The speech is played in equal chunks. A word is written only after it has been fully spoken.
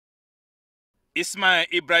Ismail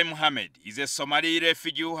Ibrahim Mohammed is a Somali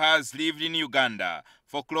refugee who has lived in Uganda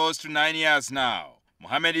for close to 9 years now.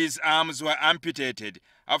 Mohammed's arms were amputated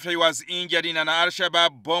after he was injured in an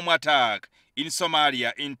Al-Shabaab bomb attack in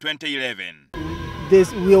Somalia in 2011.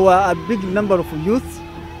 We were a big number of youth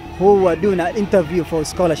who were doing an interview for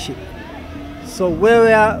scholarship. So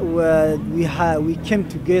where we came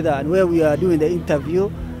together and where we were doing the interview,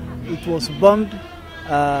 it was bombed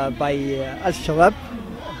by Al-Shabaab,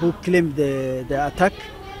 who claimed the attack.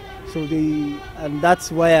 And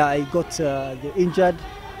that's where I got injured.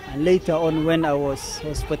 And later on, when I was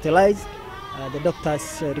hospitalized, the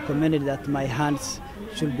doctors recommended that my hands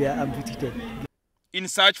should be amputated. In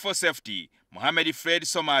search for safety, Mohammed fled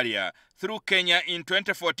Somalia through Kenya in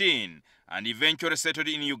 2014 and eventually settled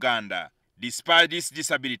in Uganda. Despite this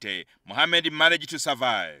disability, Mohammed managed to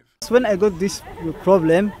survive. When I got this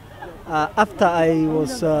problem, after I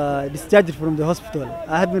was discharged from the hospital,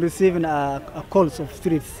 I had been receiving calls of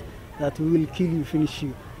threats that we will kill you, finish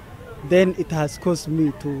you. Then it has caused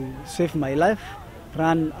me to save my life,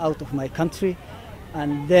 run out of my country,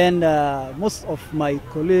 and then most of my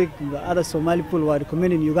colleagues, the other Somali people, were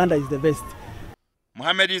recommending Uganda is the best.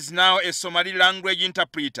 Mohammed is now a Somali language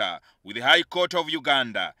interpreter with the High Court of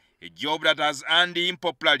Uganda, a job that has earned him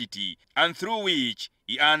popularity and through which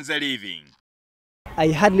he earns a living. I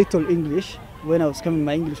had little English. When I was coming,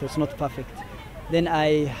 my English was not perfect. Then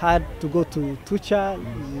I had to go to Tucha,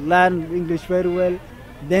 learn English very well.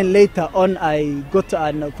 Then later on, I got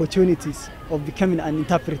an opportunities of becoming an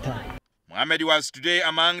interpreter. Mohammed was today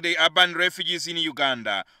among the urban refugees in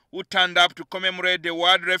Uganda who turned up to commemorate the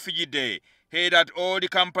World Refugee Day held at Old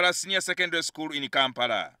Kampala Senior Secondary School in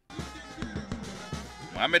Kampala.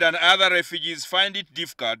 Mohammed and other refugees find it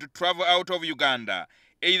difficult to travel out of Uganda,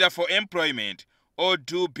 either for employment or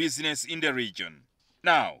do business in the region.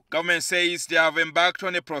 Now, government says they have embarked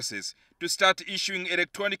on a process to start issuing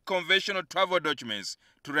electronic conventional travel documents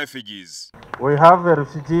to refugees. We have a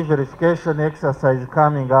refugee verification exercise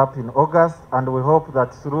coming up in August, and we hope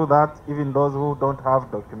that through that, even those who don't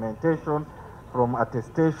have documentation from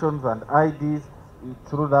attestations and IDs,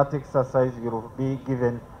 through that exercise you will be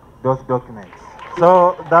given those documents.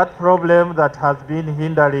 So that problem that has been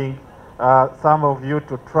hindering some of you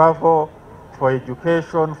to travel for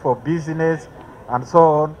education, for business, and so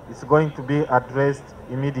on, is going to be addressed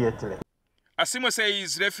immediately. Asiimwe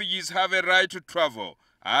says refugees have a right to travel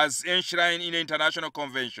as enshrined in international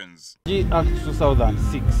conventions. The Act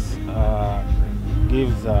 2006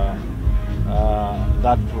 gives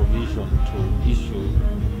that provision to issue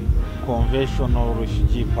conventional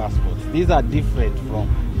refugee passports. These are different from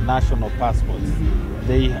national passports.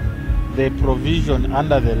 The provision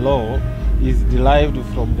under the law is derived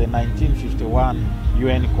from the 1951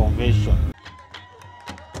 UN Convention.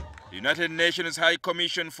 The United Nations High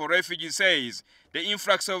Commission for Refugees says the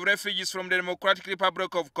influx of refugees from the Democratic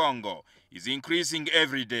Republic of Congo is increasing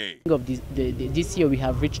every day. This year we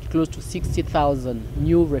have reached close to 60,000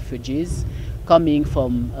 new refugees coming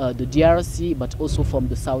from the DRC, but also from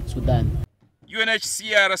the South Sudan.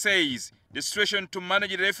 UNHCR says the situation to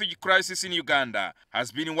manage the refugee crisis in Uganda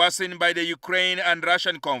has been worsened by the Ukraine and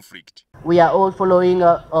Russian conflict. We are all following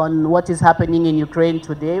on what is happening in Ukraine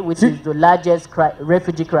today, which is the largest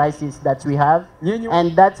refugee crisis that we have,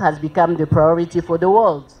 and that has become the priority for the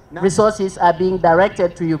world. Resources are being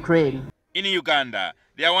directed to Ukraine. In Uganda,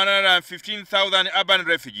 there are 115,000 urban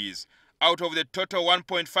refugees out of the total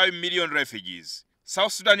 1.5 million refugees.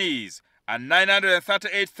 South Sudanese are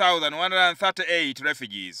 938,138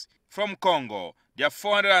 refugees. From Congo, there are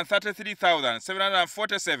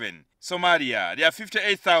 433,747. Somalia, there are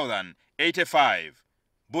 58,085.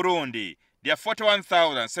 Burundi, there are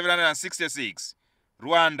 41,766.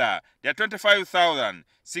 Rwanda, there are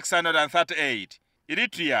 25,638.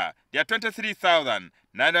 Eritrea, there are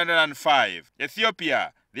 23,905.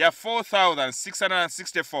 Ethiopia, there are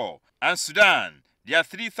 4,664. And Sudan, there are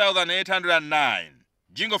 3,809.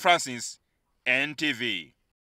 Jingo Francis, NTV.